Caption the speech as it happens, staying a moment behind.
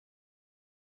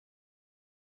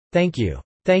Thank you.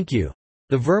 Thank you.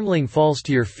 The vermling falls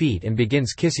to your feet and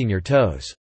begins kissing your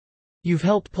toes. You've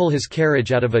helped pull his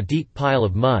carriage out of a deep pile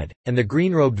of mud, and the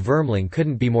green-robed vermling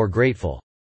couldn't be more grateful.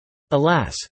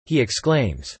 Alas! He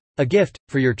exclaims. A gift,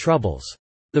 for your troubles.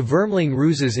 The vermling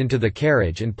ruses into the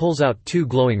carriage and pulls out 2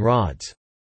 glowing rods.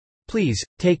 Please,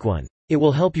 take one. It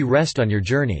will help you rest on your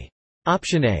journey.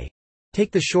 Option A.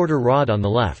 Take the shorter rod on the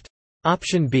left.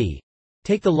 Option B.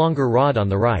 Take the longer rod on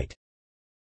the right.